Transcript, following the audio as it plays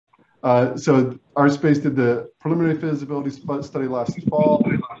So Artspace did the preliminary feasibility study last fall.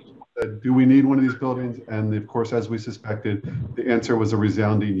 Do we need one of these buildings? And of course, as we suspected, the answer was a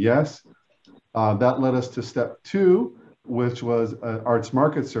resounding yes. That led us to step 2, which was an arts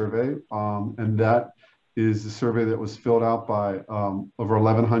market survey. And that is the survey that was filled out by over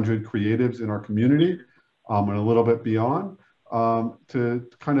 1,100 creatives in our community and a little bit beyond to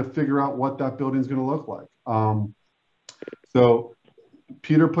kind of figure out what that building is going to look like. So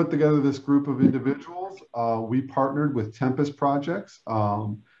Peter put together this group of individuals. We partnered with Tempus Projects,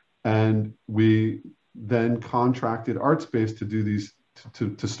 and we then contracted Artspace to do these,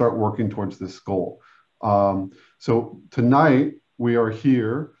 to start working towards this goal. So tonight we are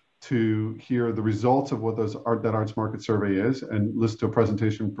here to hear the results of what that Arts Market Survey is, and listen to a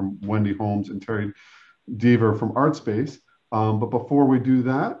presentation from Wendy Holmes and Terry Deaver from Artspace. But before we do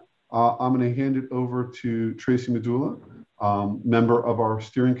that, I'm going to hand it over to Tracy Medulla, member of our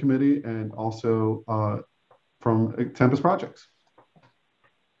steering committee and also from Tempus Projects.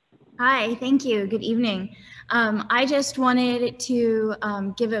 Hi, thank you. Good evening. I just wanted to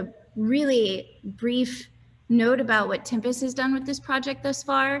give a really brief note about what Tempus has done with this project thus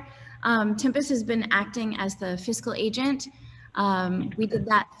far. Tempus has been acting as the fiscal agent. We did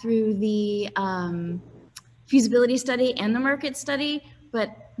that through the feasibility study and the market study,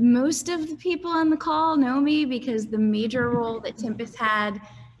 but most of the people on the call know me because the major role that Tempus had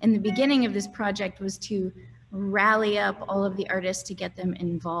in the beginning of this project was to rally up all of the artists to get them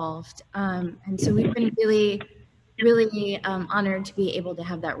involved. And so we've been really, really honored to be able to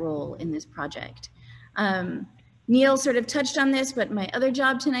have that role in this project. Neil sort of touched on this, but my other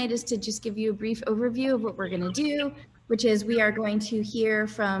job tonight is to just give you a brief overview of what we're going to do, which is we are going to hear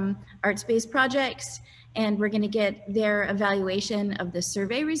from Artspace Projects, and we're going to get their evaluation of the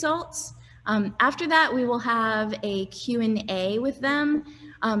survey results. After that, we will have a Q&A with them.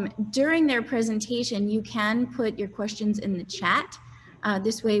 During their presentation, you can put your questions in the chat.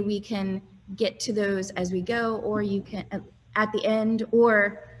 This way we can get to those as we go, or you can at the end,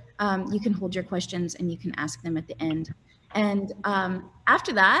 or you can hold your questions and you can ask them at the end. And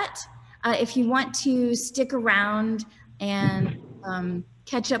after that, if you want to stick around and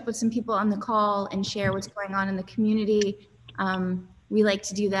catch up with some people on the call and share what's going on in the community, we like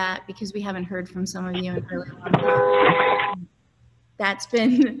to do that because we haven't heard from some of you in a really long time. That's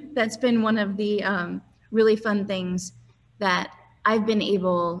been one of the really fun things that I've been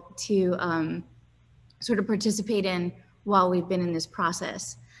able to sort of participate in while we've been in this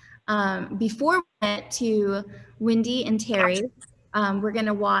process. Before we get to Wendy and Terry, we're going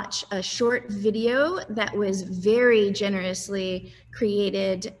to watch a short video that was very generously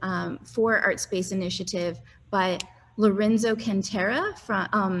created for Artspace Initiative by Lorenzo Cantera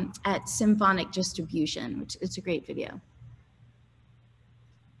from at Symphonic Distribution, which it's a great video.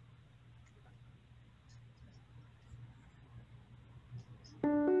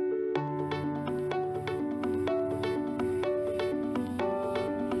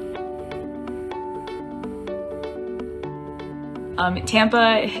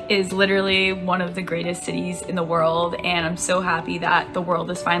 Tampa is literally one of the greatest cities in the world, and I'm so happy that the world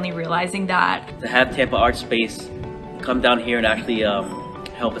is finally realizing that. To have Tampa Artspace come down here and actually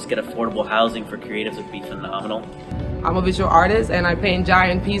help us get affordable housing for creatives would be phenomenal. I'm a visual artist and I paint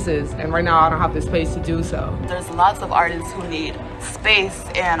giant pieces, and right now I don't have the space to do so. There's lots of artists who need space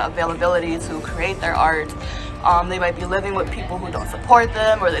and availability to create their art. They might be living with people who don't support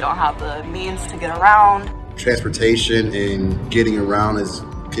them, or they don't have the means to get around. Transportation and getting around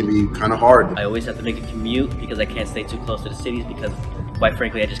can be kind of hard. I always have to make a commute because I can't stay too close to the cities because, quite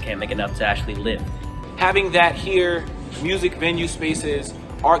frankly, I just can't make enough to actually live. Having that here, music venue spaces,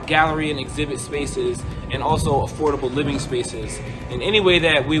 art gallery and exhibit spaces, and also affordable living spaces, in any way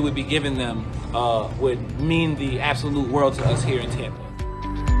that we would be giving them would mean the absolute world to us here in Tampa.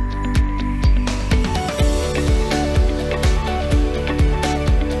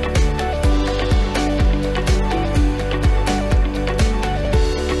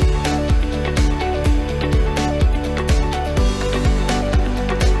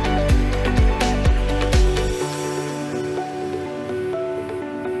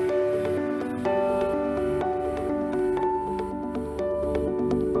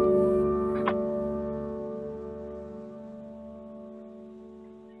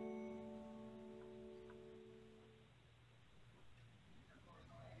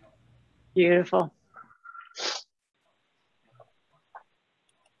 Beautiful.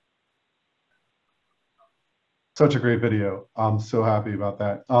 Such a great video. I'm so happy about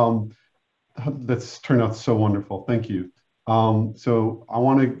that. That's turned out so wonderful. Thank you. So I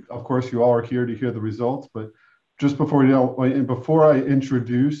want to, of course, you all are here to hear the results, but just before I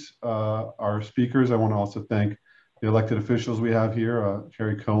introduce our speakers, I want to also thank the elected officials we have here.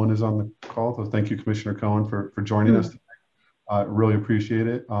 Kerry Cohen is on the call, so thank you, Commissioner Cohen, for joining us today. Really appreciate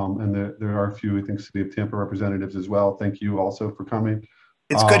it. And there are a few, I think, City of Tampa representatives as well. Thank you also for coming.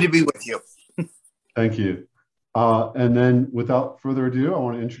 It's good to be with you. Thank you. And then without further ado, I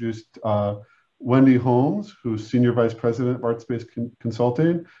want to introduce Wendy Holmes, who's Senior Vice President of Artspace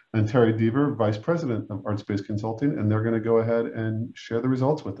Consulting, and Terry Deaver, Vice President of Artspace Consulting, and they're going to go ahead and share the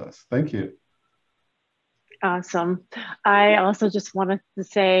results with us. Thank you. Awesome. I also just wanted to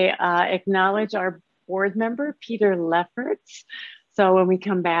say, acknowledge our board member, Peter Lefferts. So when we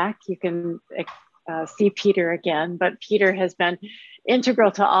come back, you can see Peter again, but Peter has been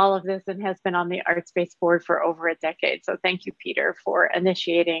integral to all of this and has been on the Artspace board for over a decade. So thank you, Peter, for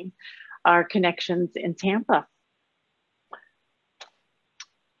initiating our connections in Tampa.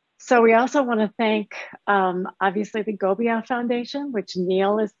 So we also want to thank, obviously, the Gobia Foundation, which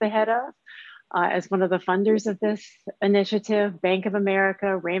Neil is the head of, as one of the funders of this initiative, Bank of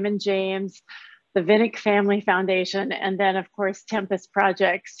America, Raymond James, the Vinnick Family Foundation, and then, of course, Tempus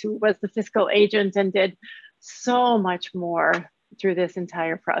Projects, who was the fiscal agent and did so much more through this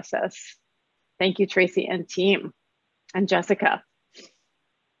entire process. Thank you, Tracy and team, and Jessica.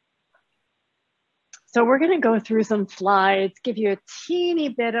 So we're going to go through some slides, give you a teeny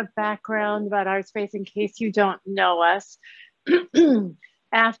bit of background about Artspace in case you don't know us.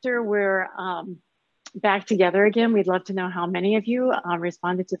 After we're back together again, we'd love to know how many of you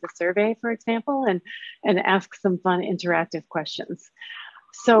responded to the survey, for example, and ask some fun interactive questions.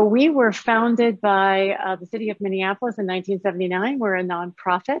 So we were founded by the city of Minneapolis in 1979. We're a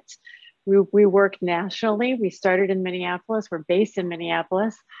nonprofit. We work nationally. We started in Minneapolis. We're based in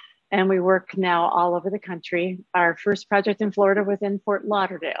Minneapolis. And we work now all over the country. Our first project in Florida was in Fort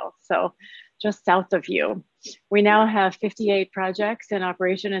Lauderdale, so just south of you. We now have 58 projects in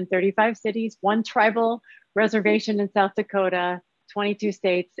operation in 35 cities, 1 tribal reservation in South Dakota, 22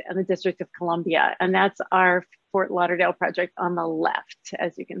 states, and the District of Columbia. And that's our Fort Lauderdale project on the left,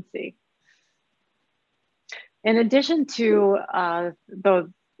 as you can see. In addition to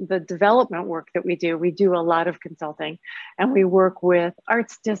the development work that we do a lot of consulting, and we work with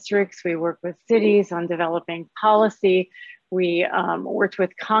arts districts, we work with cities on developing policy. We worked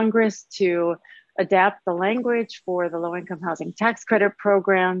with Congress to adapt the language for the low-income housing tax credit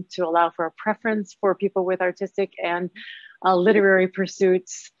program to allow for a preference for people with artistic and literary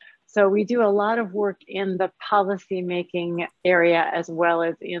pursuits. So we do a lot of work in the policy making area as well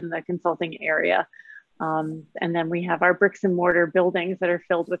as in the consulting area. And then we have our bricks and mortar buildings that are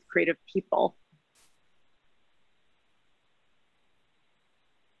filled with creative people.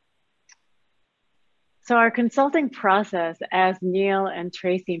 So our consulting process, as Neil and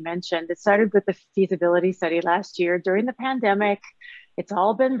Tracy mentioned, it started with the feasibility study last year. During the pandemic, it's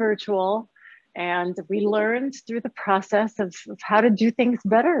all been virtual. And we learned through the process of how to do things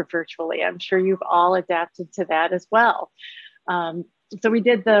better virtually. I'm sure you've all adapted to that as well. So we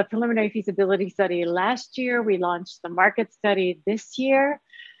did the preliminary feasibility study last year. We launched the market study this year.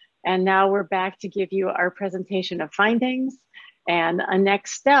 And now we're back to give you our presentation of findings. And a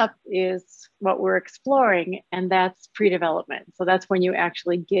next step is what we're exploring, and that's pre-development. So that's when you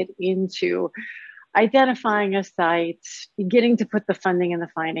actually get into identifying a site, beginning to put the funding and the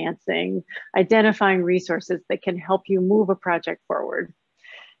financing, identifying resources that can help you move a project forward.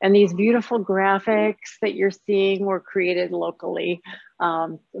 And these beautiful graphics that you're seeing were created locally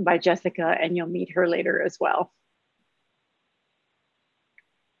by Jessica, and you'll meet her later as well.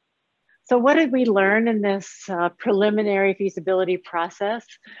 So what did we learn in this preliminary feasibility process?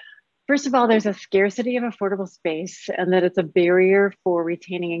 First of all, there's a scarcity of affordable space, and that it's a barrier for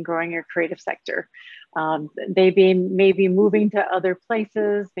retaining and growing your creative sector. They may be moving to other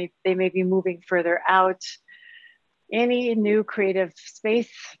places, they may be moving further out. Any new creative space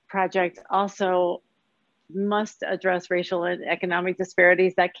project also must address racial and economic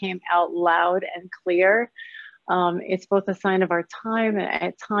disparities. That came out loud and clear. It's both a sign of our time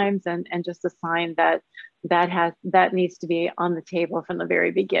at times and just a sign that needs to be on the table from the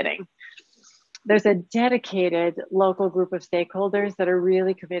very beginning. There's a dedicated local group of stakeholders that are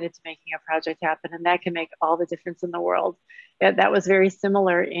really committed to making a project happen, and that can make all the difference in the world. That was very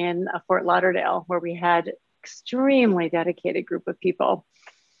similar in Fort Lauderdale, where we had extremely dedicated group of people.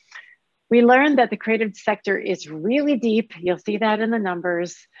 We learned that the creative sector is really deep. You'll see that in the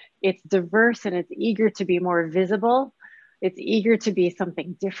numbers. It's diverse and it's eager to be more visible. It's eager to be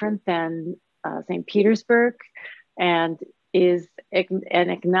something different than St. Petersburg, and is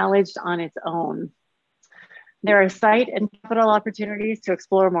acknowledged on its own. There are site and capital opportunities to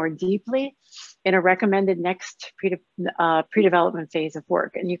explore more deeply in a recommended next pre-development phase of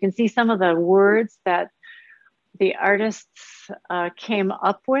work. And you can see some of the words that the artists came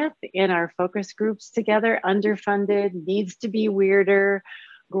up with in our focus groups together: underfunded, needs to be weirder,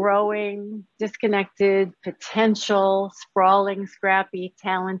 growing, disconnected, potential, sprawling, scrappy,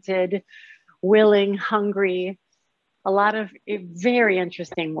 talented, willing, hungry. A lot of very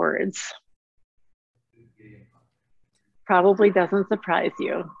interesting words. Probably doesn't surprise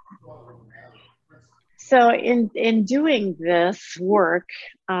you. So in doing this work,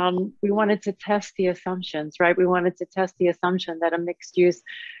 we wanted to test the assumptions, right? We wanted to test the assumption that a mixed use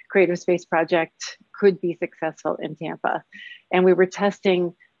creative space project could be successful in Tampa. And we were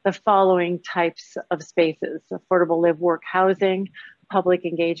testing the following types of spaces: affordable live work housing, public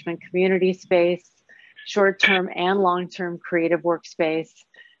engagement community space, short-term and long-term creative workspace.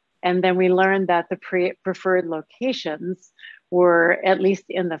 And then we learned that the preferred locations were, at least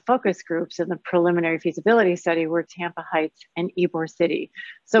in the focus groups in the preliminary feasibility study, were Tampa Heights and Ybor City.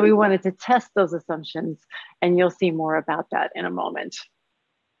 So we wanted to test those assumptions, and you'll see more about that in a moment.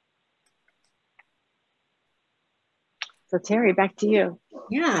 So Terry, back to you.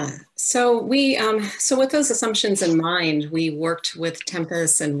 Yeah, so so with those assumptions in mind, we worked with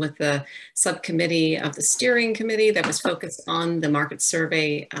Tempus and with the subcommittee of the steering committee that was focused on the market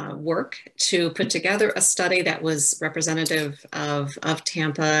survey work to put together a study that was representative of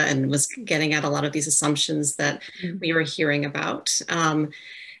Tampa and was getting at a lot of these assumptions that we were hearing about.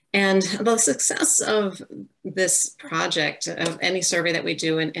 And the success of this project, of any survey that we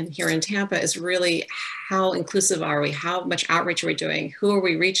do in here in Tampa, is really how inclusive are we? How much outreach are we doing? Who are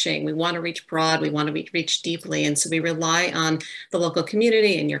we reaching? We want to reach broad, we want to reach deeply. And so we rely on the local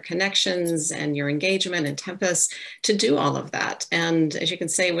community and your connections and your engagement and Tempus to do all of that. And as you can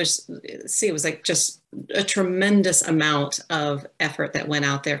say, it was like just a tremendous amount of effort that went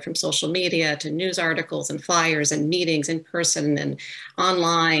out there, from social media to news articles and flyers and meetings in person and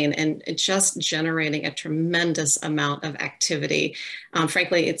online, and just generating a tremendous amount of activity.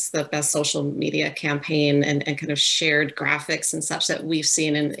 Frankly, it's the best social media campaign and kind of shared graphics and such that we've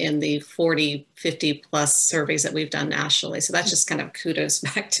seen in the 40, 50 plus surveys that we've done nationally. So that's just kind of kudos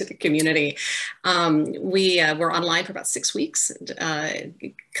back to the community. We were online for about 6 weeks,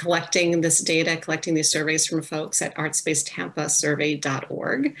 collecting this data, collecting these surveys from folks at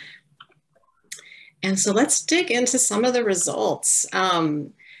artspacetampasurvey.org. And so let's dig into some of the results.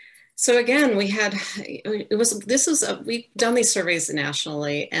 So again, we've done these surveys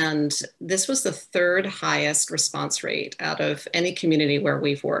nationally, and this was the third highest response rate out of any community where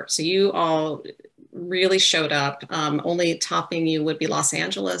we've worked. So you all really showed up. Only topping you would be Los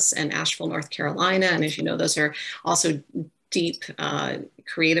Angeles and Asheville, North Carolina. And as you know, those are also deep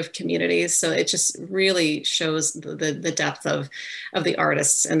creative communities. So it just really shows the depth of the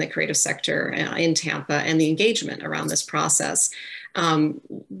artists and the creative sector in Tampa and the engagement around this process.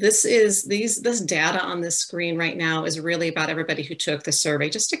 This data on this screen right now is really about everybody who took the survey,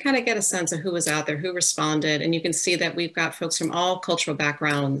 just to kind of get a sense of who was out there, who responded. And you can see that we've got folks from all cultural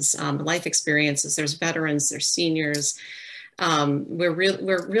backgrounds, life experiences. There's veterans, there's seniors. We're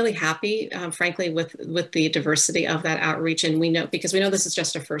really happy, frankly, with the diversity of that outreach, and we know this is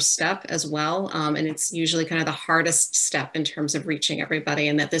just a first step as well, and it's usually kind of the hardest step in terms of reaching everybody,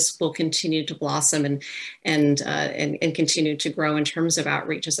 and that this will continue to blossom and continue to grow in terms of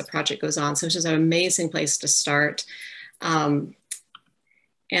outreach as the project goes on. So it's just an amazing place to start.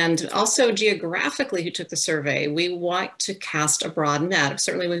 And also geographically, who took the survey, we want to cast a broad net.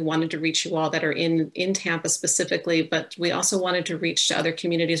 Certainly we wanted to reach you all that are in Tampa specifically, but we also wanted to reach to other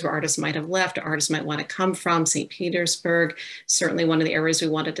communities where artists might have left, or artists might want to come from. St. Petersburg, certainly one of the areas we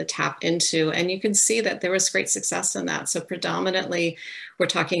wanted to tap into. And you can see that there was great success in that. So predominantly, we're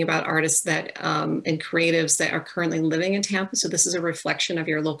talking about artists that and creatives that are currently living in Tampa. So this is a reflection of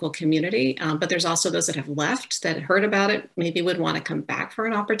your local community, but there's also those that have left, that heard about it, maybe would want to come back for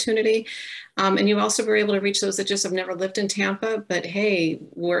an opportunity. And you also were able to reach those that just have never lived in Tampa, but hey,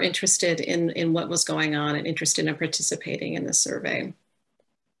 we're interested in what was going on and interested in participating in the survey.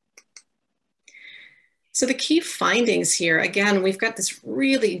 So the key findings here, again, we've got this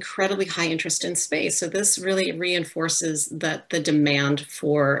really incredibly high interest in space. So this really reinforces that the demand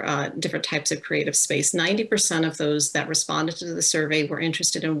for different types of creative space. 90% of those that responded to the survey were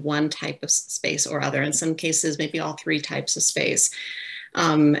interested in one type of space or other. In some cases, maybe all three types of space.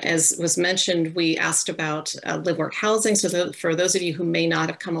 As was mentioned, we asked about live work housing. So for those of you who may not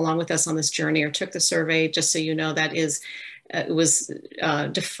have come along with us on this journey or took the survey, just so you know, that is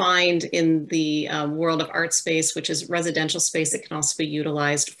defined in the world of Artspace, which is residential space that can also be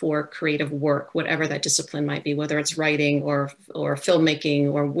utilized for creative work, whatever that discipline might be, whether it's writing or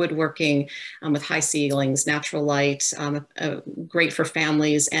filmmaking or woodworking with high ceilings, natural light, great for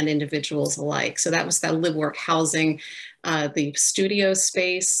families and individuals alike. So that was that live work housing. The studio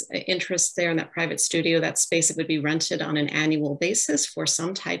space interest there in that private studio, that space that would be rented on an annual basis for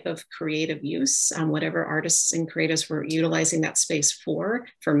some type of creative use, whatever artists and creatives were utilizing that space for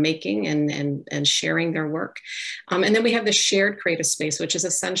making and sharing their work. And then we have the shared creative space, which is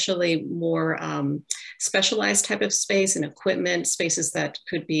essentially more specialized type of space and equipment, spaces that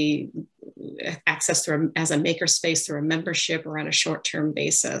could be accessed through as a maker space through a membership or on a short-term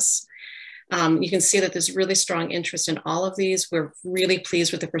basis. You can see that there's really strong interest in all of these. We're really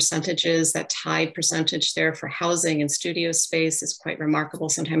pleased with the percentages. That tied percentage there for housing and studio space is quite remarkable.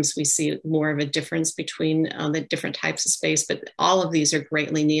 Sometimes we see more of a difference between the different types of space, but all of these are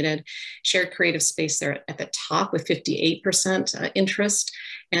greatly needed. Shared creative space there at the top with 58% interest.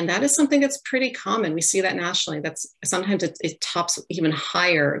 And that is something that's pretty common. We see that nationally. That's sometimes it tops even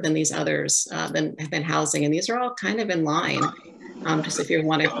higher than these others, than housing. And these are all kind of in line. Just if you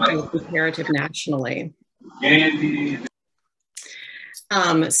want to do a comparative nationally.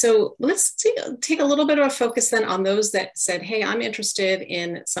 So let's take a little bit of a focus then on those that said, hey, I'm interested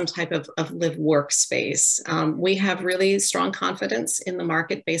in some type of live workspace. We have really strong confidence in the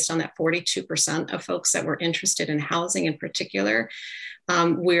market based on that 42% of folks that were interested in housing in particular.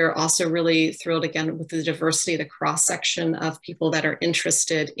 We're also really thrilled, again, with the diversity, the cross-section of people that are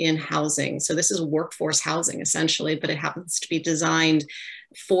interested in housing. So this is workforce housing, essentially, but it happens to be designed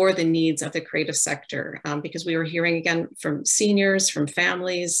for the needs of the creative sector, because we were hearing, again, from seniors, from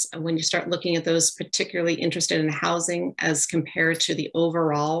families, when you start looking at those particularly interested in housing as compared to the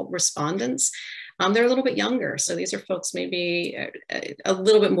overall respondents, they're a little bit younger. So these are folks maybe a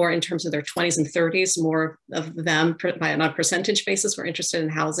little bit more in terms of their 20s and 30s, more of them on a percentage basis were interested in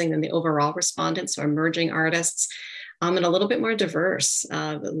housing than the overall respondents, so emerging artists, and a little bit more diverse.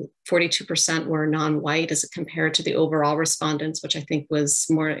 42% were non-white as compared to the overall respondents, which I think was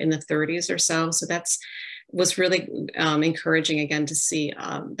more in the 30s or so. So was really encouraging, again, to see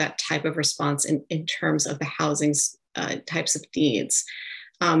that type of response in terms of the housing types of needs.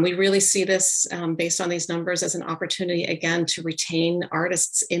 We really see this based on these numbers as an opportunity, again, to retain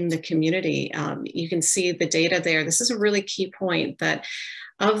artists in the community. You can see the data there. This is a really key point that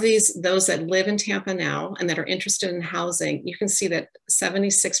of those that live in Tampa now and that are interested in housing, you can see that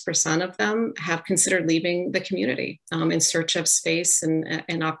 76% of them have considered leaving the community in search of space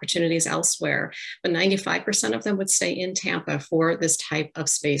and opportunities elsewhere. But 95% of them would stay in Tampa for this type of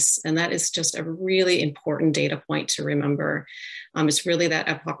space. And that is just a really important data point to remember. It's really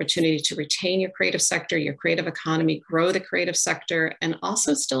that opportunity to retain your creative sector, your creative economy, grow the creative sector, and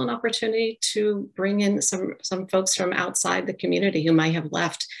also still an opportunity to bring in some folks from outside the community who might have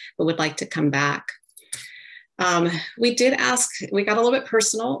left but would like to come back. We got a little bit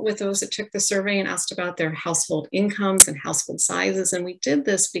personal with those that took the survey and asked about their household incomes and household sizes. And we did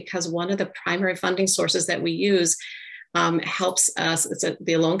this because one of the primary funding sources that we use helps us, it's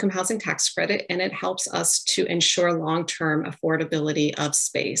the low-income housing tax credit, and it helps us to ensure long-term affordability of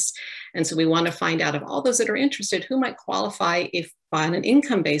space. And so we want to find out of all those that are interested, who might qualify if on an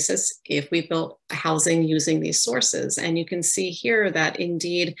income basis, if we built housing using these sources. And you can see here that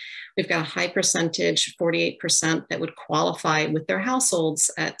indeed, we've got a high percentage, 48%, that would qualify with their households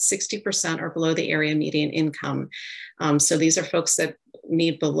at 60% or below the area median income. So these are folks that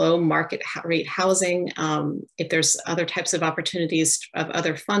need below market rate housing. If there's other types of opportunities of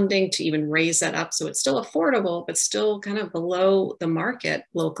other funding to even raise that up, so it's still affordable, but still kind of below the market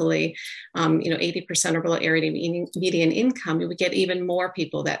locally, 80% or below area median income, we would get even more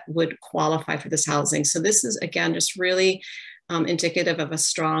people that would qualify for this housing. So this is, again, just really indicative of a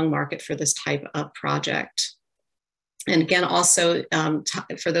strong market for this type of project. And again, also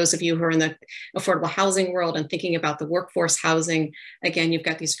for those of you who are in the affordable housing world and thinking about the workforce housing, again, you've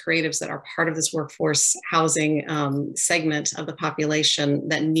got these creatives that are part of this workforce housing segment of the population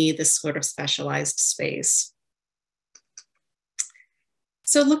that need this sort of specialized space.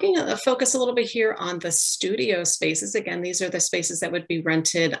 So looking at the focus a little bit here on the studio spaces, again, these are the spaces that would be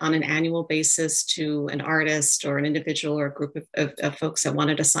rented on an annual basis to an artist or an individual or a group of folks that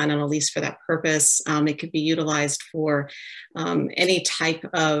wanted to sign on a lease for that purpose. It could be utilized for any type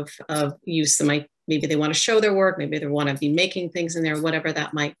of use that maybe they want to show their work, maybe they want to be making things in there, whatever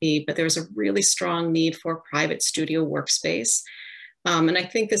that might be. But there's a really strong need for private studio workspace. And I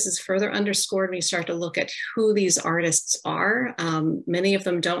think this is further underscored when you start to look at who these artists are. Many of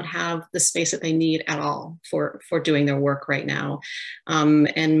them don't have the space that they need at all for doing their work right now.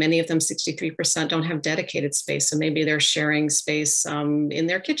 And many of them, 63%, don't have dedicated space. So maybe they're sharing space in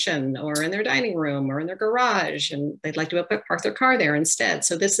their kitchen or in their dining room or in their garage, and they'd like to park their car there instead.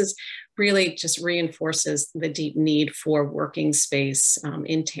 So this is really just reinforces the deep need for working space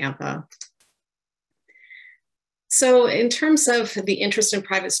in Tampa. So in terms of the interest in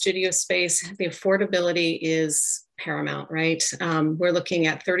private studio space, the affordability is paramount, right? We're looking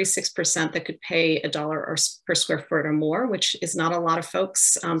at 36% that could pay $1 per square foot or more, which is not a lot of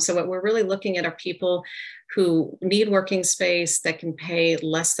folks. So what we're really looking at are people who need working space that can pay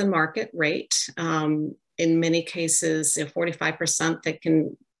less than market rate. In many cases, 45% that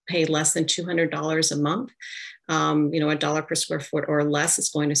can pay less than $200 a month. $1 per square foot or less is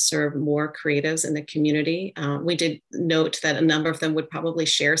going to serve more creatives in the community. We did note that a number of them would probably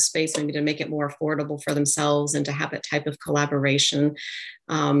share space, maybe to make it more affordable for themselves and to have that type of collaboration.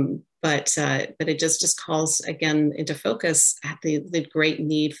 But it just calls again into focus the great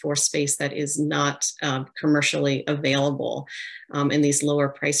need for space that is not commercially available in these lower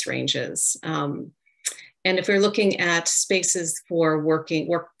price ranges. And if we're looking at spaces for working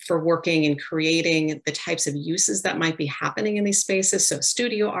and creating the types of uses that might be happening in these spaces, so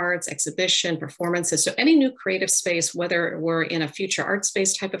studio arts, exhibition, performances, so any new creative space, whether we're in a future art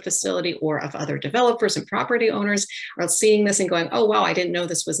space type of facility or of other developers and property owners are seeing this and going, oh, wow, I didn't know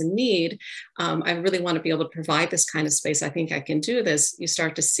this was a need. I really want to be able to provide this kind of space. I think I can do this. You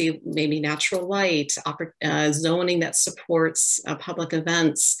start to see maybe natural light, zoning that supports public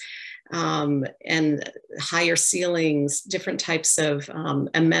events, and higher ceilings, different types of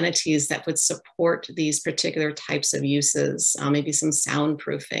amenities that would support these particular types of uses, maybe some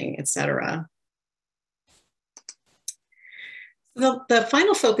soundproofing, et cetera. The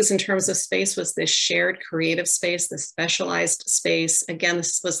final focus in terms of space was this shared creative space, the specialized space. Again,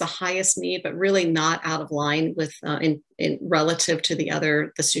 this was the highest need, but really not out of line with in relative to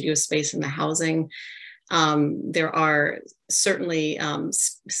the studio space and the housing. There are certainly a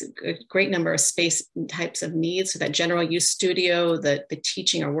great number of space types of needs. So that general use studio, the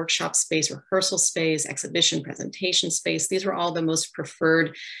teaching or workshop space, rehearsal space, exhibition, presentation space, these were all the most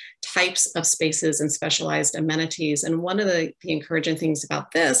preferred types of spaces and specialized amenities. And one of the encouraging things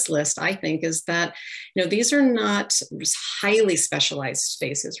about this list, I think, is that, these are not highly specialized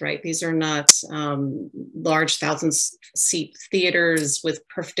spaces, right? These are not large 1,000-seat theaters with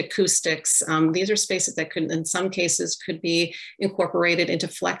perfect acoustics. These are spaces that could, in some cases, could be incorporated into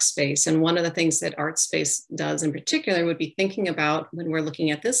flex space. And one of the things that Artspace does in particular would be thinking about when we're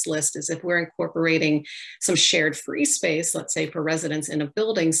looking at this list is if we're incorporating some shared free space, let's say for residents in a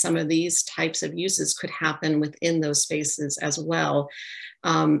building, some of these types of uses could happen within those spaces as well.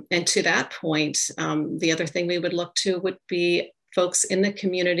 And to that point, the other thing we would look to would be folks in the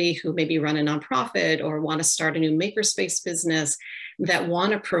community who maybe run a nonprofit or want to start a new makerspace business that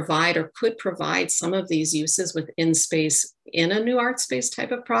want to provide or could provide some of these uses within space in a new art space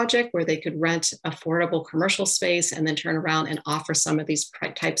type of project where they could rent affordable commercial space and then turn around and offer some of these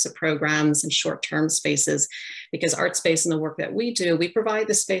types of programs and short-term spaces. Because Artspace and the work that we do, we provide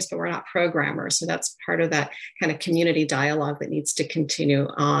the space, but we're not programmers. So that's part of that kind of community dialogue that needs to continue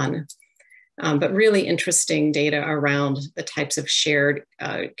on. But really interesting data around the types of shared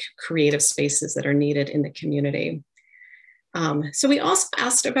creative spaces that are needed in the community. So we also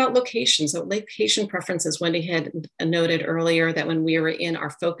asked about location. So location preferences. Wendy had noted earlier that when we were in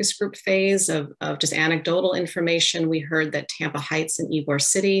our focus group phase of just anecdotal information, we heard that Tampa Heights and Ybor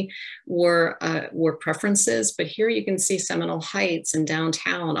City were preferences. But here you can see Seminole Heights and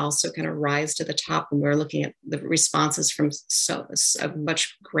downtown also kind of rise to the top when we're looking at the responses from a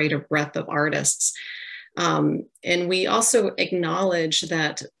much greater breadth of artists. And we also acknowledge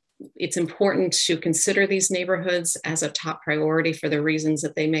that it's important to consider these neighborhoods as a top priority for the reasons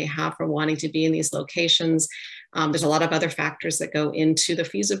that they may have for wanting to be in these locations. There's a lot of other factors that go into the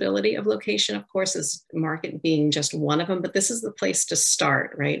feasibility of location, of course, as market being just one of them, but this is the place to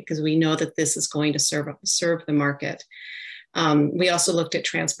start, right? Because we know that this is going to serve the market. We also looked at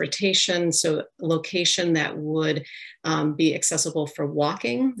transportation, so location that would be accessible for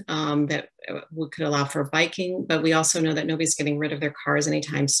walking, that could allow for biking, but we also know that nobody's getting rid of their cars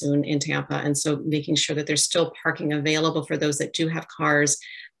anytime soon in Tampa. And so making sure that there's still parking available for those that do have cars,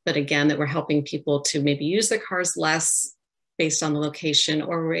 but again, that we're helping people to maybe use their cars less based on the location,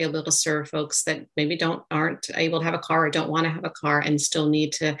 or we're able to serve folks that maybe aren't able to have a car or don't want to have a car and still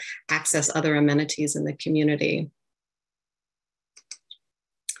need to access other amenities in the community.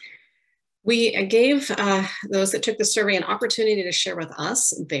 We gave those that took the survey an opportunity to share with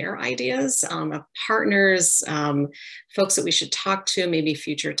us their ideas of partners, folks that we should talk to, maybe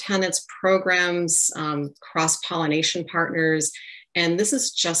future tenants, programs, cross-pollination partners. And this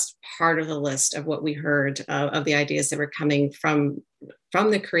is just part of the list of what we heard of the ideas that were coming from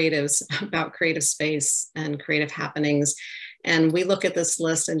the creatives about creative space and creative happenings. And we look at this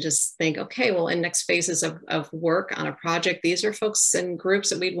list and just think, okay, well, in next phases of work on a project, these are folks and groups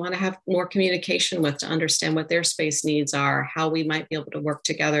that we'd want to have more communication with to understand what their space needs are, how we might be able to work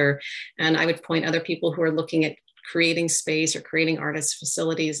together. And I would point other people who are looking at creating space or creating artist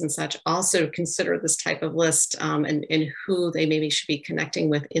facilities and such, also consider this type of list and who they maybe should be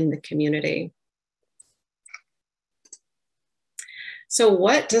connecting with in the community. So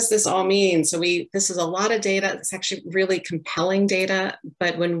what does this all mean? So this is a lot of data. It's actually really compelling data.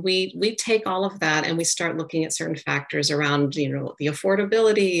 But when we take all of that and we start looking at certain factors around, you know, the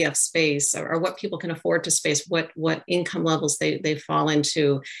affordability of space or what people can afford to space, what income levels they fall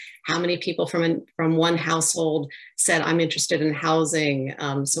into, how many people from one household said, I'm interested in housing,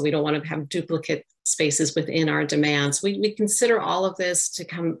 so we don't want to have duplicate spaces within our demands. We consider all of this to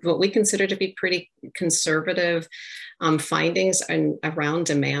come, what we consider to be pretty conservative findings around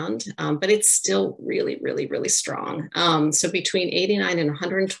demand, but it's still really, really, really strong. So between 89 and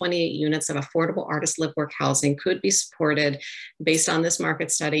 128 units of affordable artist live work housing could be supported based on this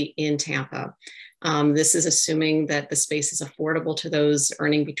market study in Tampa. This is assuming that the space is affordable to those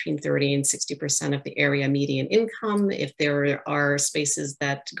earning between 30 and 60% of the area median income. If there are spaces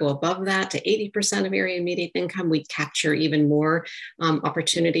that go above that to 80% of area median income, we capture even more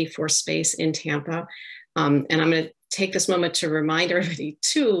opportunity for space in Tampa. And I'm going to take this moment to remind everybody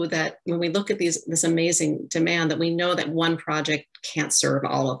too, that when we look at this amazing demand, that we know that one project can't serve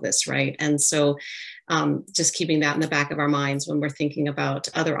all of this, right? And so just keeping that in the back of our minds when we're thinking about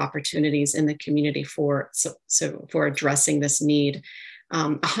other opportunities in the community for addressing this need.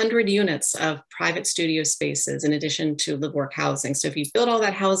 100 units of private studio spaces in addition to live work housing. So if you build all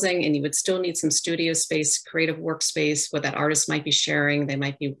that housing and you would still need some studio space, creative workspace, what that artist might be sharing,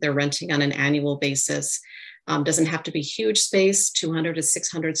 they're renting on an annual basis. Doesn't have to be huge space, 200 to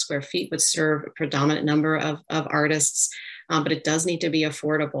 600 square feet would serve a predominant number of artists, but it does need to be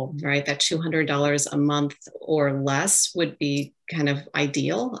affordable, right? That $200 a month or less would be kind of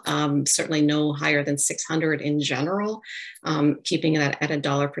ideal. Certainly no higher than 600 in general, keeping it at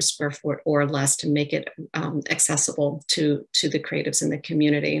 $1 per square foot or less to make it accessible to the creatives in the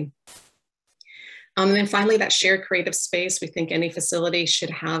community. And then finally, that shared creative space. We think any facility should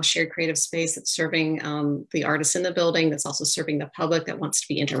have shared creative space that's serving the artists in the building, that's also serving the public that wants to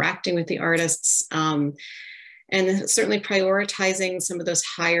be interacting with the artists. And certainly prioritizing some of those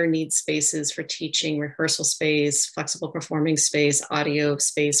higher need spaces for teaching, rehearsal space, flexible performing space, audio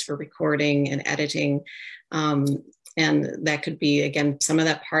space for recording and editing. And that could be, again, some of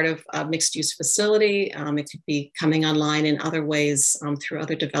that part of a mixed use facility. It could be coming online in other ways through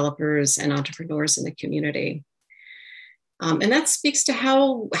other developers and entrepreneurs in the community. And that speaks to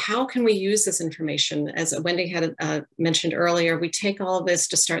how can we use this information? As Wendy had mentioned earlier, we take all of this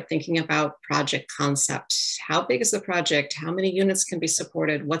to start thinking about project concept. How big is the project? How many units can be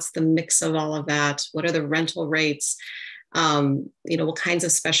supported? What's the mix of all of that? What are the rental rates? What kinds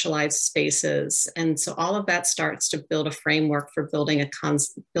of specialized spaces? And so all of that starts to build a framework for building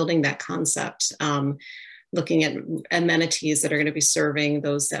that concept. Looking at amenities that are going to be serving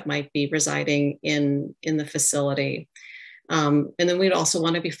those that might be residing in the facility. And then we'd also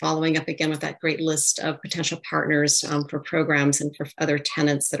want to be following up again with that great list of potential partners for programs and for other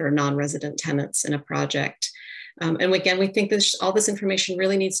tenants that are non-resident tenants in a project. And again, we think all this information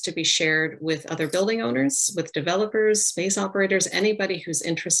really needs to be shared with other building owners, with developers, space operators, anybody who's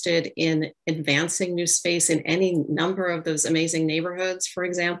interested in advancing new space in any number of those amazing neighborhoods, for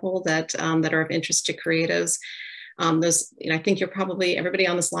example, that are of interest to creatives. I think you're probably, everybody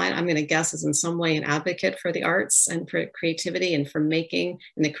on this line, I'm going to guess, is in some way an advocate for the arts and for creativity and for making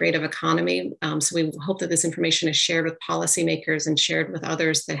in the creative economy. So we hope that this information is shared with policymakers and shared with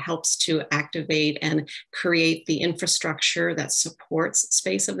others that helps to activate and create the infrastructure that supports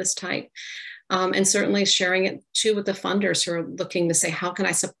space of this type. And certainly sharing it too with the funders who are looking to say, how can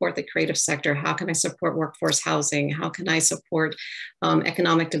I support the creative sector? How can I support workforce housing? How can I support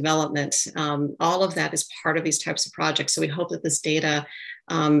economic development? All of that is part of these types of projects. So we hope that this data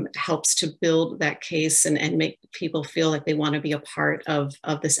helps to build that case and make people feel like they want to be a part of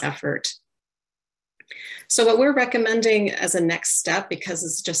this effort. So what we're recommending as a next step, because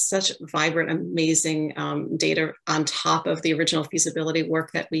it's just such vibrant, amazing data on top of the original feasibility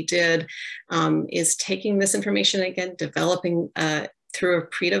work that we did, is taking this information again, developing through a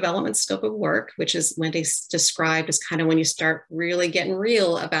pre-development scope of work, which is Wendy described as kind of when you start really getting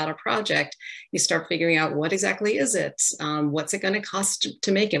real about a project, you start figuring out what exactly is it? What's it going to cost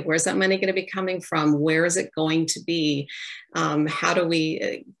to make it? Where's that money going to be coming from? Where is it going to be? How do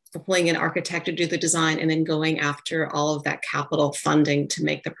we pulling an architect to do the design and then going after all of that capital funding to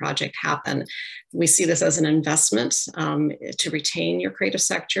make the project happen. We see this as an investment to retain your creative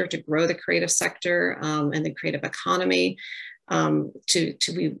sector, to grow the creative sector and the creative economy. We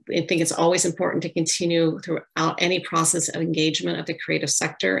think it's always important to continue throughout any process of engagement of the creative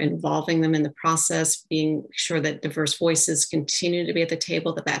sector, involving them in the process, being sure that diverse voices continue to be at the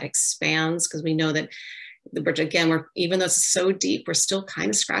table, that expands, because we know that again, even though it's so deep, we're still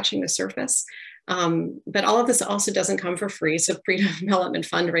kind of scratching the surface. But all of this also doesn't come for free. So pre-development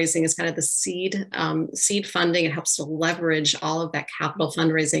fundraising is kind of the seed funding. It helps to leverage all of that capital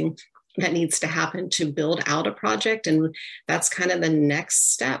fundraising that needs to happen to build out a project. And that's kind of the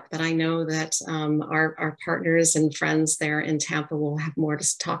next step that I know that our partners and friends there in Tampa will have more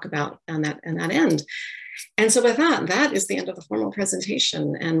to talk about on that end. And so with that is the end of the formal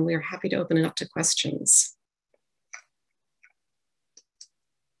presentation, and we're happy to open it up to questions.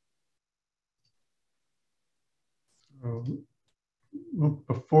 If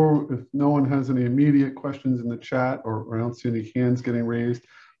no one has any immediate questions in the chat, or I don't see any hands getting raised,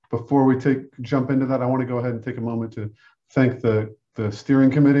 before we jump into that, I want to go ahead and take a moment to thank the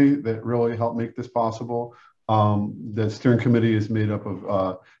steering committee that really helped make this possible. The steering committee is made up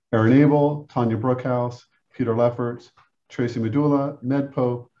of Erin Abel, Tanya Brookhouse, Peter Lefferts, Tracy Medulla, Ned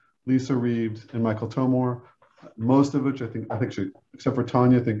Pope, Lisa Reeves, and Michael Tomore. Most of which I think except for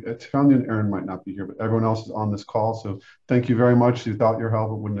Tanya, I think Tanya and Erin might not be here, but everyone else is on this call. So thank you very much. Without your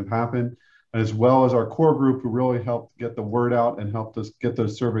help, it wouldn't have happened. As well as our core group who really helped get the word out and helped us get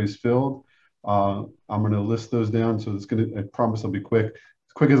those surveys filled. I'm going to list those down. So I promise I'll be quick,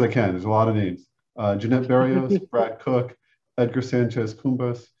 as quick as I can. There's a lot of names. Jeanette Barrios, Brad Cook, Edgar Sanchez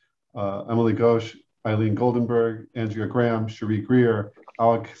Cumbas, Emily Ghosh, Eileen Goldenberg, Andrea Graham, Cherie Greer,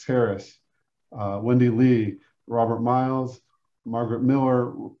 Alex Harris, Wendy Lee, Robert Miles, Margaret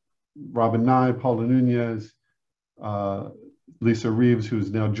Miller, Robin Nye, Paula Nunez, Lisa Reeves,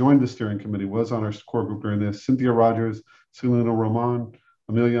 who's now joined the steering committee, was on our core group during this, Cynthia Rogers, Selena Roman,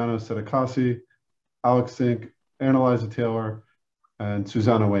 Emiliano Sedekasi, Alex Sink, Annalisa Taylor, and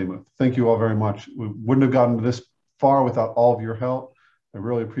Susanna Weymouth. Thank you all very much. We wouldn't have gotten this far without all of your help. I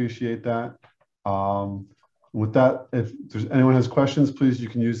really appreciate that. With that, if anyone has questions, please, you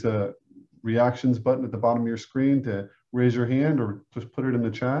can use the reactions button at the bottom of your screen to raise your hand or just put it in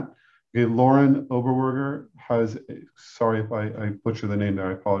the chat. Okay, Lauren Oberwerger has, sorry if I butcher the name there,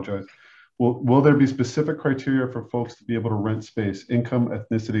 I apologize. Will there be specific criteria for folks to be able to rent space, income,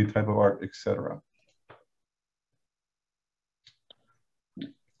 ethnicity, type of art, etc.?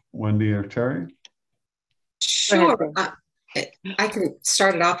 Wendy or Terry? Sure. I can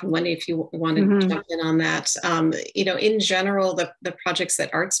start it off, and Wendy, if you want to jump in on that. In general, the projects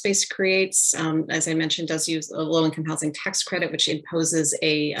that Artspace creates, as I mentioned, does use a low-income housing tax credit, which imposes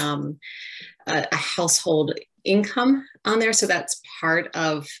a household income on there. So that's part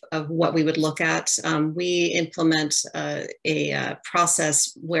of what we would look at. We implement a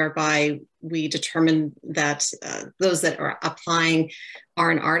process whereby we determine that those that are applying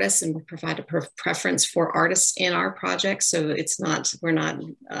are an artist, and we provide a preference for artists in our project. So we're not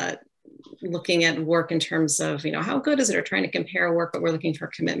looking at work in terms of, how good is it, or trying to compare work, but we're looking for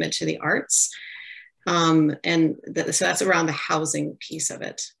commitment to the arts. So that's around the housing piece of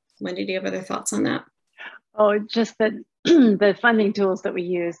it. Wendy, do you have other thoughts on that? Oh, just that the funding tools that we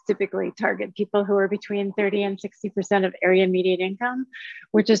use typically target people who are between 30 and 60% of area median income,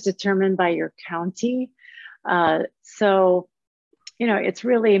 which is determined by your county. So, it's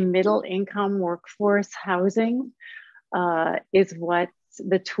really middle income workforce housing is what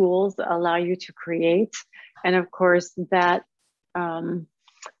the tools allow you to create. And of course, that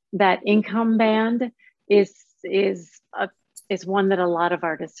income band is one that a lot of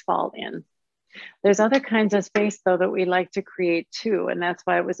artists fall in. There's other kinds of space, though, that we like to create too. And that's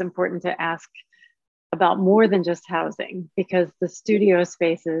why it was important to ask about more than just housing, because the studio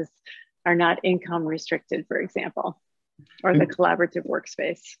spaces are not income restricted, for example, or the collaborative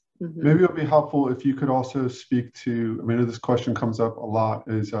workspace. Maybe it would be helpful if you could also speak to, I mean, this question comes up a lot,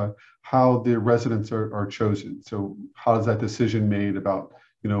 is how the residents are chosen. So how is that decision made about,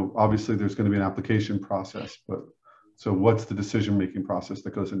 obviously there's going to be an application process, but so what's the decision-making process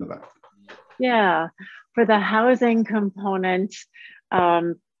that goes into that? Yeah, for the housing component, it's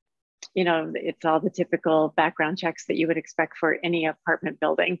all the typical background checks that you would expect for any apartment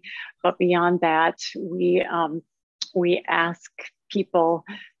building. But beyond that, we ask people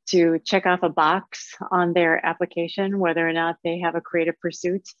to check off a box on their application, whether or not they have a creative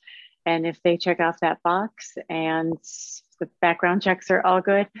pursuit. And if they check off that box and the background checks are all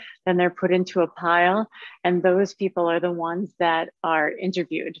good, then they're put into a pile. And those people are the ones that are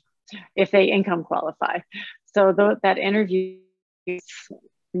interviewed if they income qualify. So that interview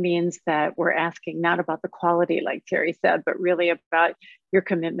means that we're asking not about the quality, like Terry said, but really about your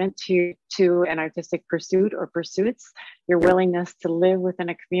commitment to an artistic pursuit or pursuits, your willingness to live within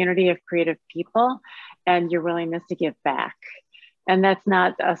a community of creative people, and your willingness to give back. And that's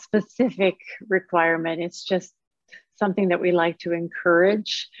not a specific requirement. It's just something that we like to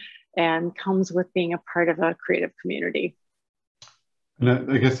encourage and comes with being a part of a creative community.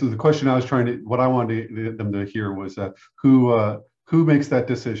 And I guess the question what I wanted them to hear was who makes that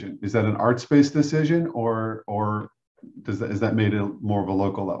decision? Is that an Artspace decision, or is that made at more of a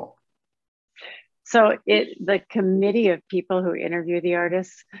local level? So the committee of people who interview the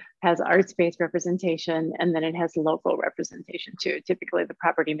artists has Artspace representation, and then it has local representation too, typically the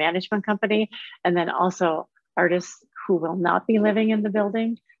property management company, and then also artists who will not be living in the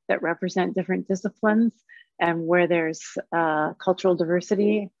building that represent different disciplines, and where there's cultural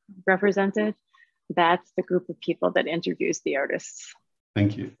diversity represented. That's the group of people that interviews the artists.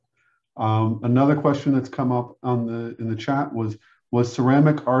 Thank you. Another question that's come up in the chat was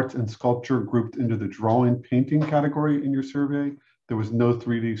ceramic art and sculpture grouped into the drawing painting category in your survey? There was no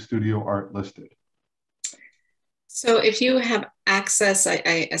 3D studio art listed. So if you have access,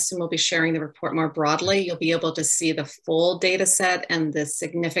 I assume we'll be sharing the report more broadly, you'll be able to see the full data set, and the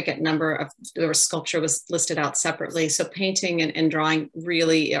significant number of sculpture was listed out separately. So painting and drawing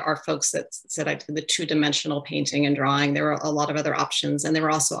really are folks that said I did the two-dimensional painting and drawing. There were a lot of other options, and there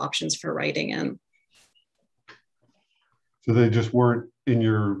were also options for writing in. So they just weren't in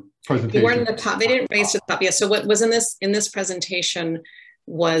your presentation? They weren't in the top, they didn't raise to the top yet. So what was in this presentation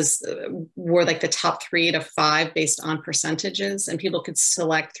were like the top 3 to 5 based on percentages, and people could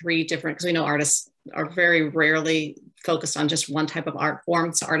select 3 different, because we know artists are very rarely focused on just one type of art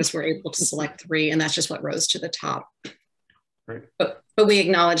form. So artists were able to select 3, and that's just what rose to the top. Great. But we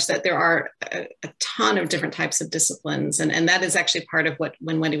acknowledge that there are a ton of different types of disciplines. And that is actually part of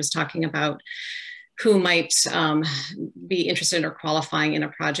when Wendy was talking about who might be interested or qualifying in a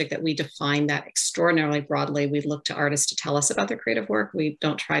project, that we define that extraordinarily broadly. We look to artists to tell us about their creative work. We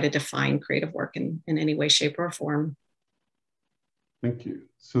don't try to define creative work in any way, shape, or form. Thank you.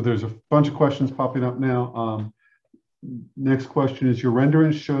 So there's a bunch of questions popping up now. Next question is, your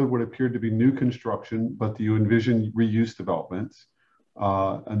renderings showed what appeared to be new construction, but do you envision reuse developments?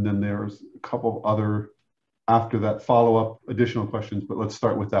 And then there's a couple of other, after that, follow-up additional questions, but let's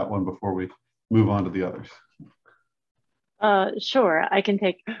start with that one before we move on to the others. Sure,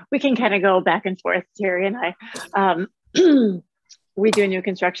 we can kind of go back and forth, Terry and I. We do new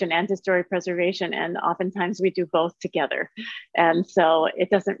construction and historic preservation, and oftentimes we do both together. And so it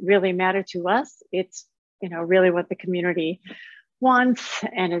doesn't really matter to us. It's really what the community wants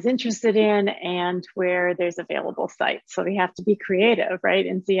and is interested in, and where there's available sites. So we have to be creative, right?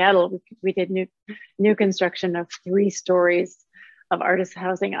 In Seattle, we did new construction of 3 stories of artist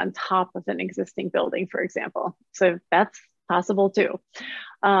housing on top of an existing building, for example. So that's possible too.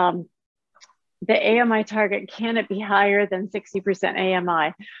 The AMI target, can it be higher than 60%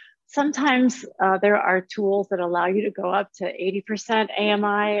 AMI? Sometimes there are tools that allow you to go up to 80%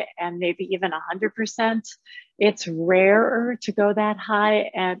 AMI and maybe even 100%. It's rarer to go that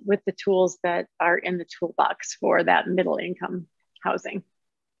high, and with the tools that are in the toolbox for that middle income housing.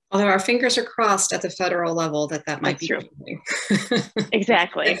 Although our fingers are crossed at the federal level that might be true.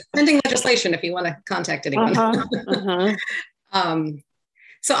 Exactly. Pending legislation if you want to contact anyone.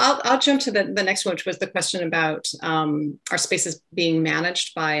 So I'll jump to the next one, which was the question about our spaces being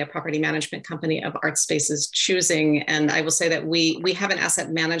managed by a property management company of Artspace's choosing. And I will say that we have an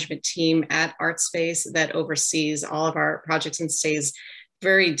asset management team at Artspace that oversees all of our projects and stays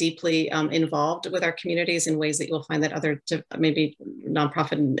very deeply involved with our communities in ways that you'll find that other maybe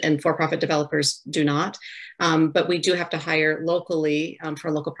nonprofit and for-profit developers do not. But we do have to hire locally for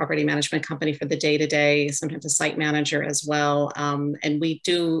a local property management company for the day-to-day, sometimes a site manager as well. And we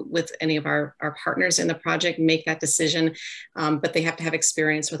do, with any of our partners in the project, make that decision, but they have to have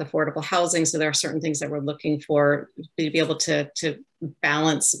experience with affordable housing. So there are certain things that we're looking for to be able to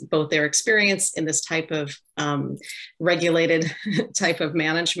balance both their experience in this type of regulated type of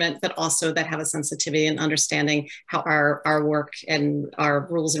management, but also that have a sensitivity and understanding how our work and our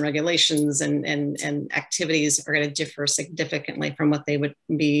rules and regulations and activities are going to differ significantly from what they would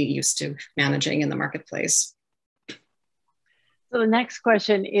be used to managing in the marketplace. So the next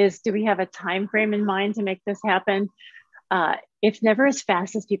question is, do we have a time frame in mind to make this happen? It's never as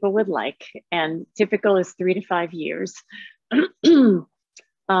fast as people would like, and typical is 3 to 5 years.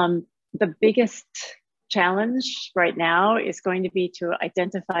 The biggest challenge right now is going to be to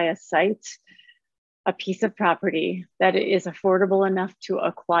identify a site, a piece of property that is affordable enough to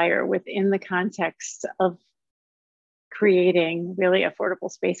acquire within the context of creating really affordable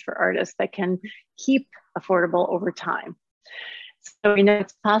space for artists that can keep affordable over time. So we know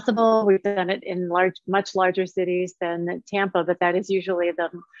it's possible. We've done it in much larger cities than Tampa, but that is usually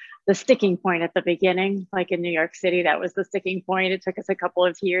the sticking point at the beginning. Like in New York City, that was the sticking point. It took us a couple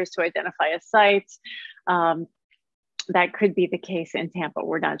of years to identify a site. That could be the case in Tampa.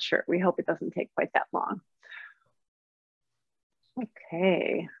 We're not sure. We hope it doesn't take quite that long.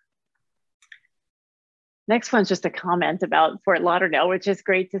 Okay. Next one's just a comment about Fort Lauderdale, which is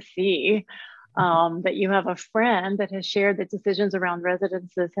great to see. That you have a friend that has shared that decisions around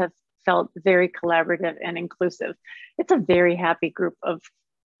residences have felt very collaborative and inclusive. It's a very happy group of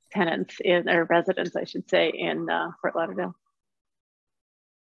tenants or residents, I should say, in Fort Lauderdale.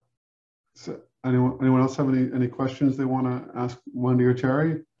 So anyone else have any questions they want to ask Wendy or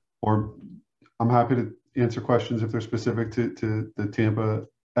Terry? Or I'm happy to answer questions if they're specific to the Tampa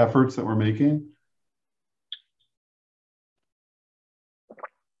efforts that we're making.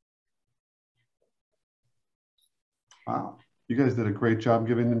 Wow, you guys did a great job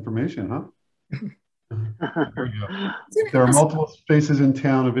giving information, huh? There we go. There are multiple spaces in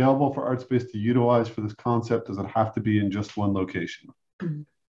town available for Artspace to utilize for this concept. Does it have to be in just one location?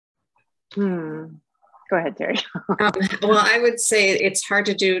 Go ahead, Terry. Well, I would say it's hard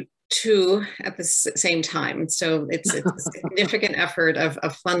to do two at the same time. So it's a significant effort of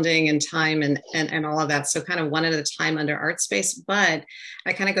funding and time and all of that. So kind of one at a time under Artspace, but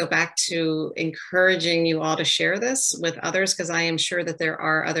I kind of go back to encouraging you all to share this with others, because I am sure that there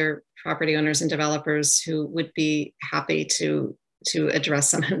are other property owners and developers who would be happy to address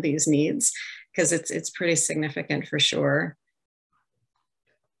some of these needs, because it's pretty significant for sure.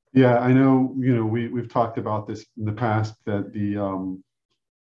 Yeah, I know, we've talked about this in the past, that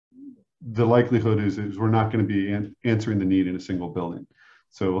the likelihood is we're not going to be answering the need in a single building.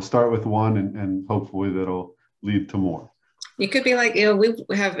 So we'll start with one and hopefully that'll lead to more. You could be like,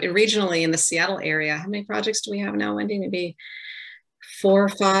 we have regionally in the Seattle area. How many projects do we have now, Wendy? Maybe 4 or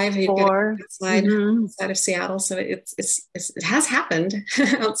 5 outside of Seattle. So it has happened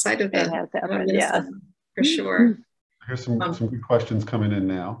outside of yeah, for sure. Here's some good questions coming in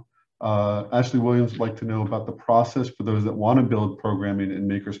now. Ashley Williams would like to know about the process for those that want to build programming and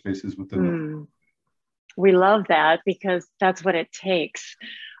makerspaces within them. We love that, because that's what it takes.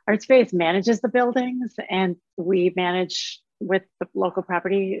 Artspace manages the buildings, and we manage with the local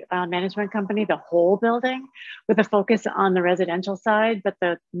property management company the whole building, with a focus on the residential side, but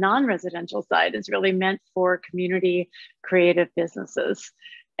the non-residential side is really meant for community creative businesses,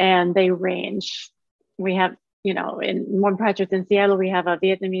 and they range. We have, in one project in Seattle, we have a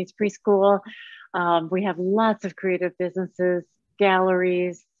Vietnamese preschool. We have lots of creative businesses,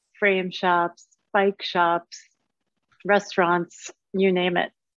 galleries, frame shops, bike shops, restaurants, you name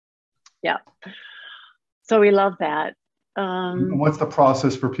it. Yeah. So we love that. What's the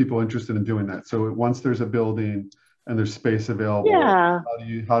process for people interested in doing that? So once there's a building and there's space available,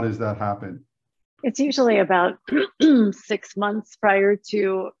 how does that happen? It's usually about 6 months prior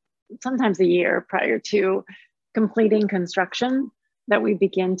to, sometimes a year prior to completing construction, that we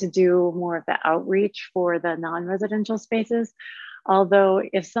begin to do more of the outreach for the non-residential spaces. Although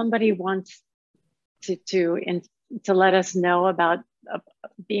if somebody wants to let us know about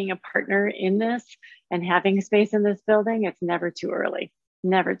being a partner in this and having space in this building, it's never too early.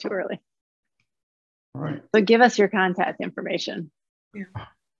 Never too early. All right. So give us your contact information. Yeah.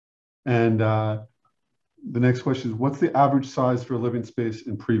 And the next question is, what's the average size for a living space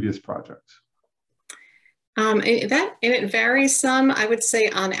in previous projects? It varies some. I would say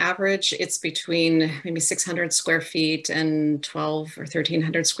on average, it's between maybe 600 square feet and 12 or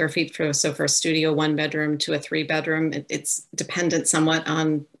 1,300 square feet for a studio 1-bedroom to a 3-bedroom. It's dependent somewhat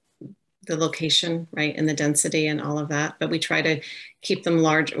on the location, right, and the density and all of that. But we try to keep them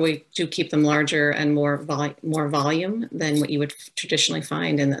large. We do keep them larger and more volume than what you would traditionally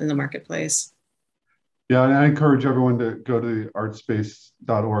find in the marketplace. Yeah, and I encourage everyone to go to the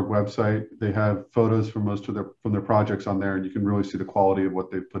artspace.org website. They have photos from from their projects on there, and you can really see the quality of what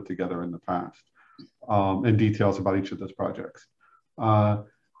they've put together in the past, and details about each of those projects. Another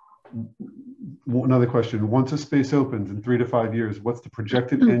question: once a space opens in 3 to 5 years, what's the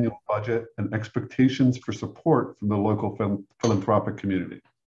projected annual budget and expectations for support from the local philanthropic community?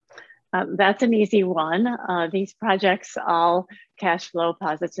 That's an easy one. These projects all cash flow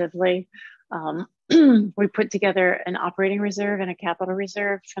positively. we put together an operating reserve and a capital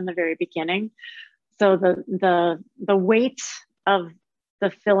reserve from the very beginning. So the weight of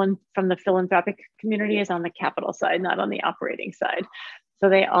from the philanthropic community is on the capital side, not on the operating side. So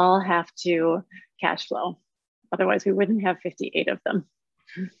they all have to cash flow. Otherwise, we wouldn't have 58 of them.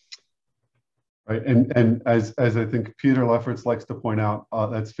 Right, and as I think Peter Lefferts likes to point out,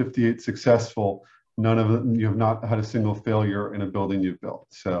 that's 58 successful. None of them, you have not had a single failure in a building you've built.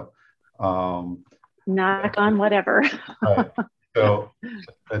 So, knock on whatever. Right. So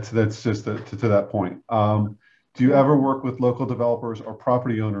that's just to that point. Do you ever work with local developers or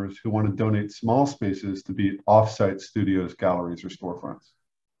property owners who want to donate small spaces to be offsite studios, galleries, or storefronts?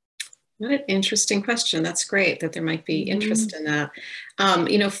 What an interesting question. That's great that there might be interest in that.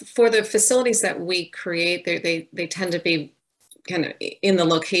 You know, for the facilities that we create, they tend to be kind of in the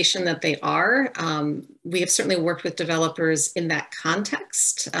location that they are. We have certainly worked with developers in that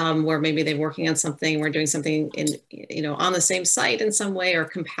context, where maybe they're working on something, we're doing something in, you know, on the same site in some way or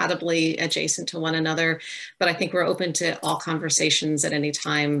compatibly adjacent to one another. But I think we're open to all conversations at any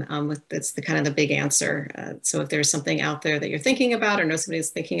time. That's the kind of the big answer. So if there's something out there that you're thinking about or know somebody's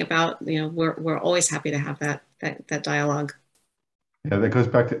thinking about, you know, we're always happy to have that dialogue. Yeah, that goes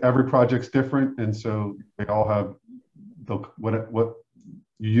back to every project's different, and so they all have what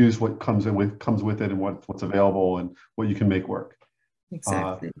you use, what comes with it, and what's available, and what you can make work.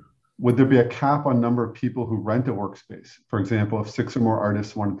 Exactly. Would there be a cap on number of people who rent a workspace? For example, if 6 or more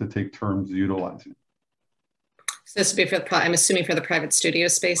artists wanted to take turns utilizing. So this would be for I'm assuming for the private studio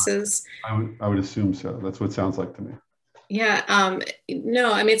spaces. I would assume so. That's what it sounds like to me. Yeah,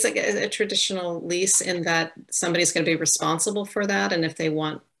 no, I mean, it's like a traditional lease in that somebody's going to be responsible for that, and if they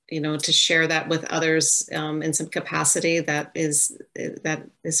want, you know, to share that with others in some capacity, that is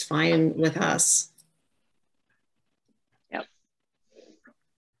fine with us. Yep.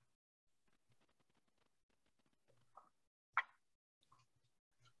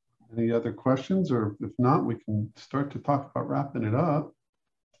 Any other questions, or if not, we can start to talk about wrapping it up.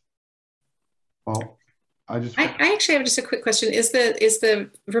 Well, I actually have just a quick question. Is the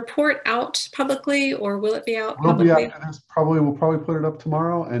report out publicly, or will it be out publicly? Will be after this. We'll probably put it up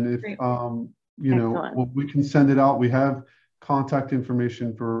tomorrow, and if you know, we can send it out. We have contact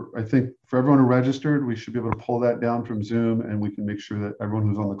information for, I think, for everyone who registered. We should be able to pull that down from Zoom, and we can make sure that everyone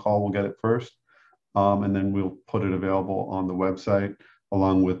who's on the call will get it first, and then we'll put it available on the website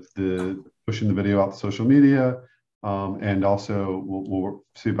along with pushing the video out to social media. And also we'll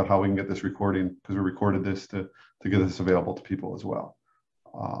see about how we can get this recording, because we recorded this to get this available to people as well.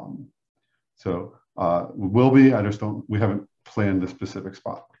 So we will be, we haven't planned the specific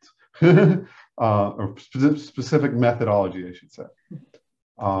spots or specific methodology, I should say.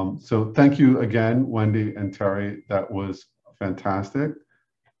 So thank you again, Wendy and Terry. That was fantastic.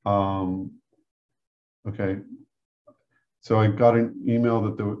 Okay. So I got an email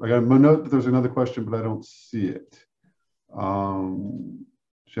that I got a note that there's another question, but I don't see it.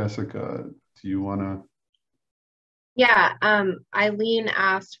 Jessica, do you want to? Yeah, Eileen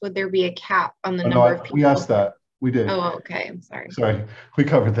asked, would there be a cap on the number of people? We asked that. We did. Oh, okay. I'm sorry. Sorry, we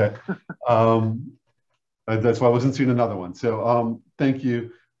covered that. That's why I wasn't seeing another one. So thank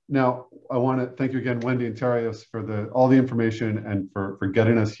you. Now, I want to thank you again, Wendy and Terry, for all the information and for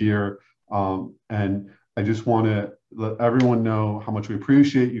getting us here. And I just want to let everyone know how much we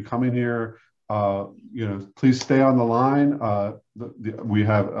appreciate you coming here. You know, please stay on the line. We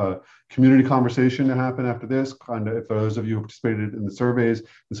have a community conversation to happen after this. Kind of, for those of you who participated in the surveys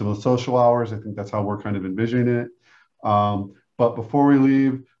and some of the social hours, I think that's how we're kind of envisioning it. But before we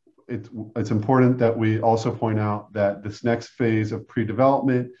leave, it's important that we also point out that this next phase of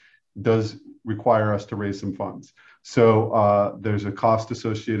pre-development does require us to raise some funds. So there's a cost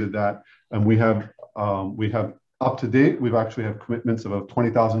associated with that, and we have up to date, we've actually have commitments of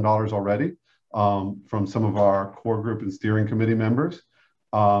 $20,000 already from some of our core group and steering committee members.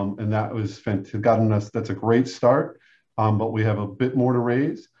 And that was gotten us, that's a great start, but we have a bit more to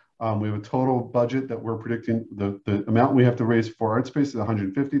raise. We have a total budget that we're predicting, the amount we have to raise for Artspace is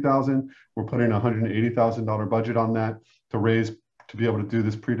 $150,000. We're putting a $180,000 budget on that to raise to be able to do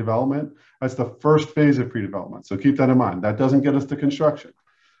this pre-development. That's the first phase of pre-development. So keep that in mind. That doesn't get us to construction.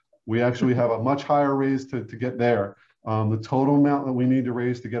 We actually have a much higher raise to get there. The total amount that we need to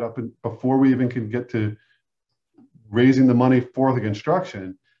raise to get up before we even can get to raising the money for the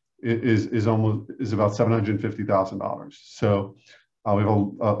construction is about $750,000. So we have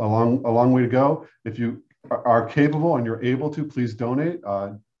a long way to go. If you are capable and you're able to, please donate.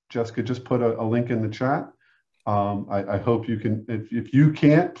 Jessica just put a link in the chat. I hope you can. If you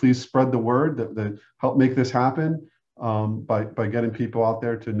can't, please spread the word that help make this happen. by getting people out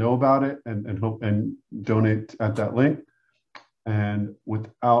there to know about it and donate at that link. And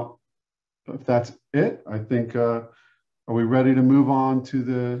if that's it, I think, are we ready to move on to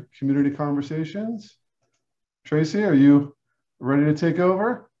the community conversations? Tracy, are you ready to take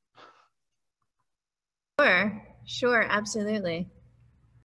over? Sure, absolutely.